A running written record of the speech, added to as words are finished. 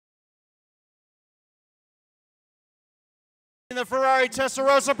The Ferrari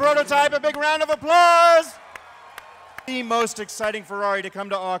Testarossa prototype, a big round of applause. The most exciting Ferrari to come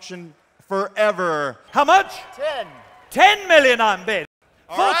to auction forever. How much? 10. 10 million I'm bid.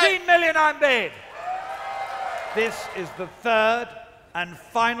 All 14 million I'm bid. This is the third and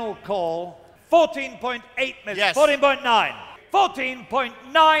final call. 14.8 million. Yes. 14.9.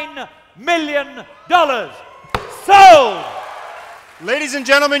 $14.9 million. Sold! Ladies and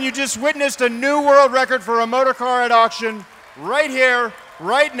gentlemen, you just witnessed a new world record for a motor car at auction right here,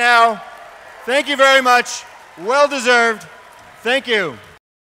 right now. Thank you very much. Well deserved. Thank you.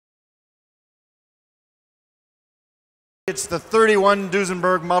 It's the 31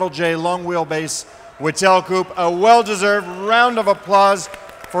 Duesenberg Model J long wheelbase Whittle Coupe. A well-deserved round of applause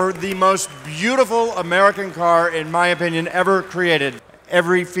for the most beautiful American car, in my opinion, ever created.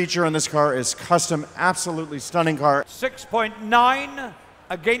 Every feature on this car is custom, absolutely stunning car. 6.9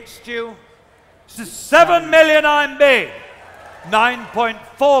 against you. 7 million I'm bid.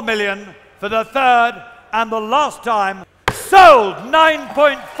 9.4 million for the third and the last time. Sold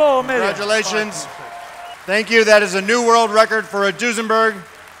 9.4 million. Congratulations. Thank you. That is a new world record for a Duesenberg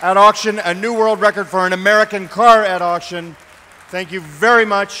at auction, a new world record for an American car at auction. Thank you very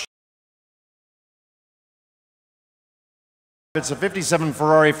much. It's a 57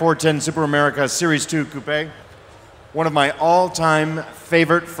 Ferrari 410 Super America Series 2 Coupe. One of my all-time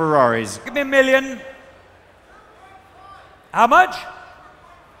favorite Ferraris. Give me a million. How much?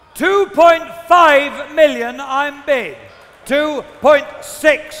 2.5 million I'm bid.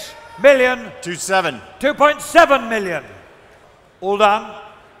 2.6 million. 2.7. 2.7 million. All done.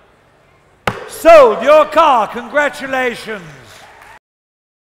 Sold your car. Congratulations.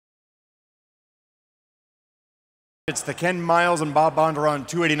 It's the Ken Miles and Bob Bondurant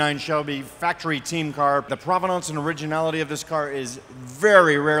 289 Shelby factory team car. The provenance and originality of this car is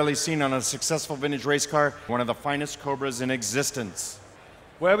very rarely seen on a successful vintage race car. One of the finest Cobras in existence.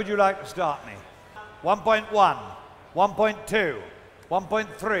 Where would you like to start me? 1.1, 1.2,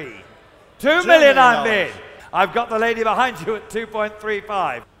 1.3. 2 million I'm bid. I've got the lady behind you at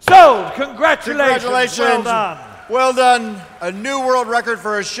 2.35. Sold! Congratulations! Congratulations! Well done. Well done. A new world record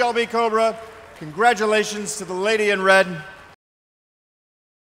for a Shelby Cobra. Congratulations to the lady in red.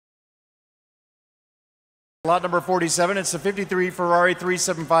 Lot number 47, it's a 53 Ferrari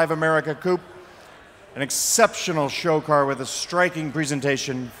 375 America Coupe. An exceptional show car with a striking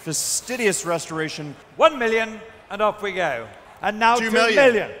presentation, fastidious restoration. 1 million, and off we go. And now 2 2 million.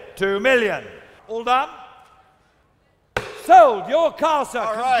 million. 2 million. All done? Sold your car, sir.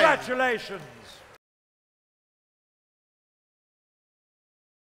 All right. Congratulations.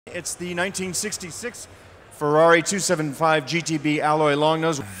 It's the 1966 Ferrari 275 GTB alloy long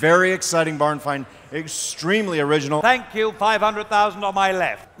nose. Very exciting barn find, extremely original. Thank you. 500,000 on my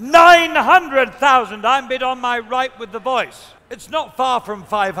left. 900,000. I'm bid on my right with the voice. It's not far from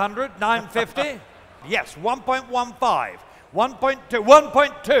 500. 950. Yes. 1.15. 1.2.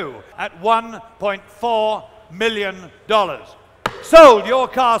 1.2 at $1.4 million. Sold your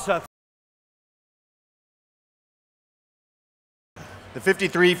car, sir. The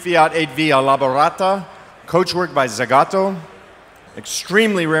 53 Fiat 8V Elaborata, coachwork by Zagato.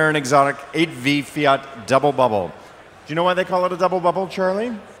 Extremely rare and exotic 8V Fiat double bubble. Do you know why they call it a double bubble,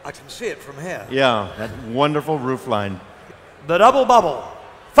 Charlie? I can see it from here. Yeah, that wonderful roof line. The double bubble.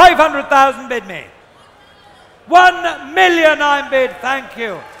 500,000 bid me. 1 million I'm bid. Thank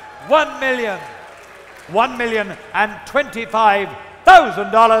you. 1 million.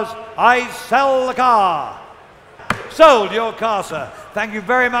 $1,025,000. I sell the car. Sold your car, sir. Thank you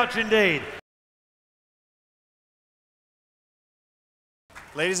very much indeed.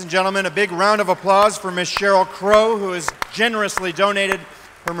 Ladies and gentlemen, a big round of applause for Miss Cheryl Crow, who has generously donated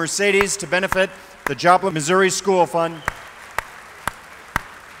her Mercedes to benefit the Joplin, Missouri School Fund.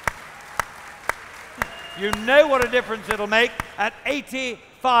 You know what a difference it'll make at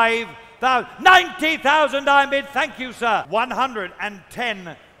 85,000. 90,000 I'm bid. Thank you, sir.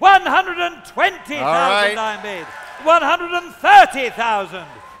 110. 120,000 right. I'm bid. 130,000.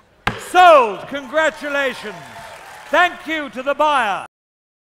 Sold. Congratulations. Thank you to the buyer.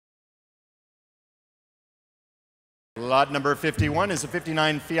 Lot number 51 is a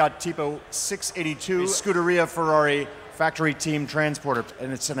 59 Fiat Tipo 682 Scuderia Ferrari factory team transporter,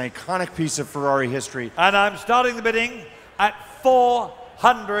 and it's an iconic piece of Ferrari history. And I'm starting the bidding at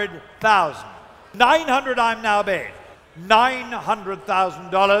 400,000. 900 I'm now bid.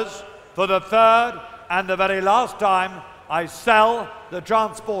 $900,000 for the third and the very last time I sell the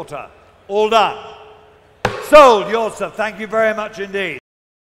transporter. All done. Sold, yours, sir. Thank you very much indeed.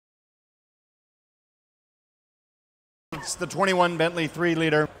 It's the 21 Bentley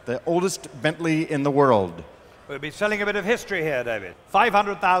 3-liter, the oldest Bentley in the world. We'll be selling a bit of history here, David.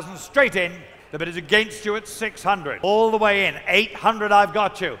 500,000 straight in. The bid is against you at 600. All the way in. 800, I've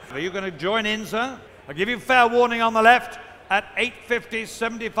got you. Are you going to join in, sir? I'll give you fair warning on the left at 850,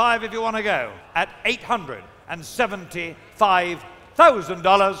 75 if you want to go. At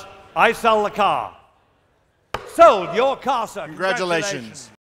 $875,000, I sell the car. Sold your car, sir. Congratulations.